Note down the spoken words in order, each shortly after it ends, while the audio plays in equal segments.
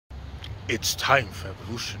It's time for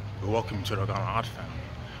evolution. Welcome to the Ogono art family.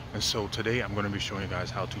 And so today I'm going to be showing you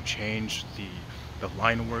guys how to change the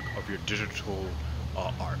line work of your digital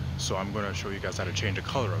art. So I'm going to show you guys how to change the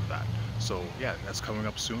color of that. So yeah, that's coming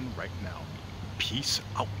up soon right now. Peace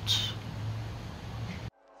out.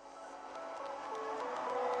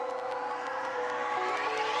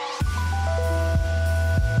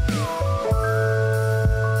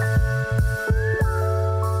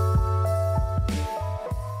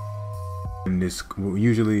 In this,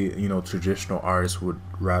 usually, traditional artists would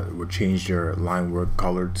change their line work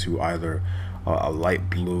color to either a light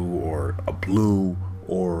blue or a blue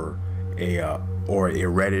or a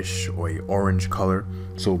reddish or a orange color.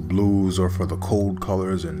 So blues are for the cold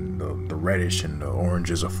colors, and the reddish and the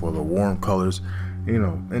oranges are for the warm colors.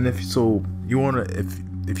 And if you want to,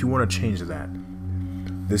 if you want to change that,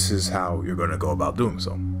 this is how you're going to go about doing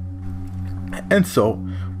so. And so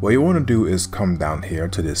what you want to do is come down here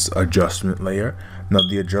to this adjustment layer. Now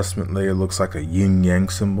the adjustment layer looks like a yin yang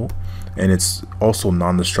symbol, and it's also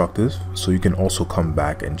non-destructive, so you can also come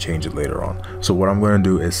back and change it later on. So what I'm going to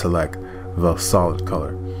do is select the solid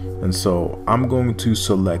color, and so I'm going to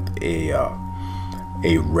select a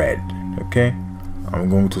red. Okay, I'm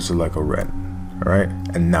going to select a red. All right,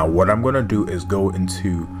 and now what I'm going to do is go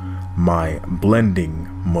into my blending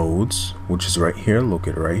modes, which is right here. Look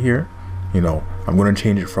at it right here. I'm going to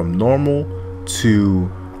change it from normal to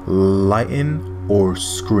lighten or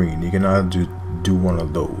screen. You can either do one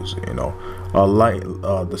of those.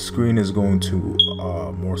 The screen is going to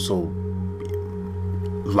more so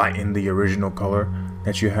lighten the original color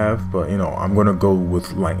that you have, but I'm going to go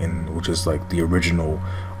with lighten, which is like the original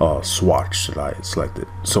swatch that I selected.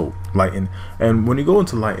 So lighten, and when you go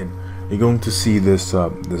into lighten, you're going to see this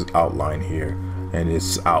this outline here, and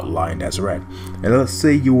it's outlined as red. And let's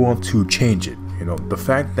say you want to change it. The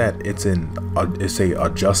fact that it's a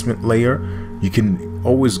adjustment layer, you can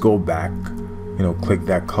always go back, click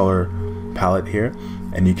that color palette here,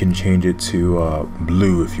 and you can change it to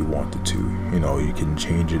blue if you wanted to. You can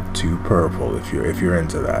change it to purple if you're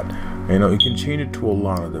into that. You can change it to a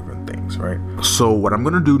lot of different things, right? So what I'm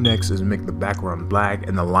gonna do next is make the background black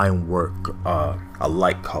and the line work a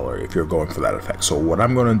light color if you're going for that effect. So what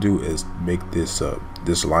I'm gonna do is make this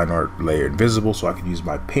this line art layer invisible, so I can use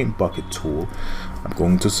my paint bucket tool. I'm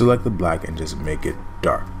going to select the black and just make it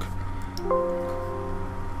dark.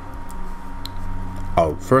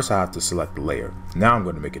 Oh, first I have to select the layer. Now I'm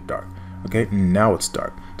going to make it dark. Okay, now it's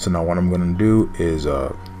dark. So now what I'm going to do is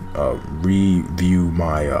review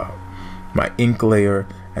my my ink layer,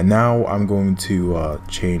 and now I'm going to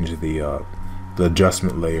change the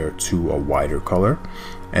adjustment layer to a wider color,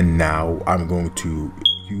 and now I'm going to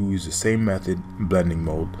use the same method, blending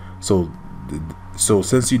mode. So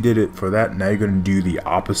since you did it for that, now you're going to do the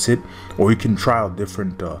opposite, or you can try out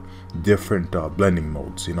different blending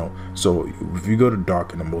modes. So if you go to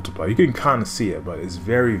dark and the multiply, you can kind of see it, but it's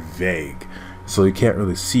very vague, so you can't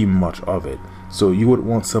really see much of it. So you would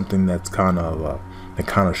want something that's kind of that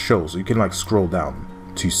kind of shows. So you can like scroll down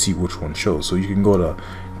to see which one shows. So you can go to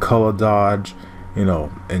color dodge,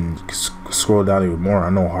 and scroll down even more. I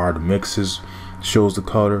know hard mixes shows the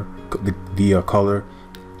color, the color.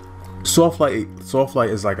 Soft light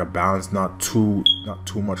is like a balance, not too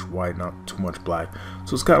much white, not too much black.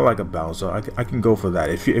 So it's kind of like a balance. So I can go for that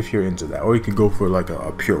if you're into that, or you can go for like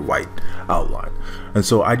a pure white outline. And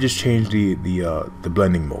so I just changed the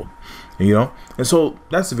blending mode, and so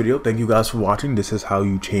that's the video. Thank you guys for watching. This is how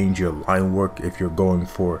you change your line work if you're going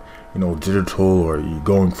for digital, or you're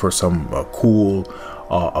going for some cool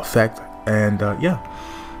effect. And yeah,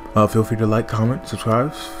 feel free to like, comment,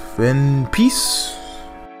 subscribe, and peace.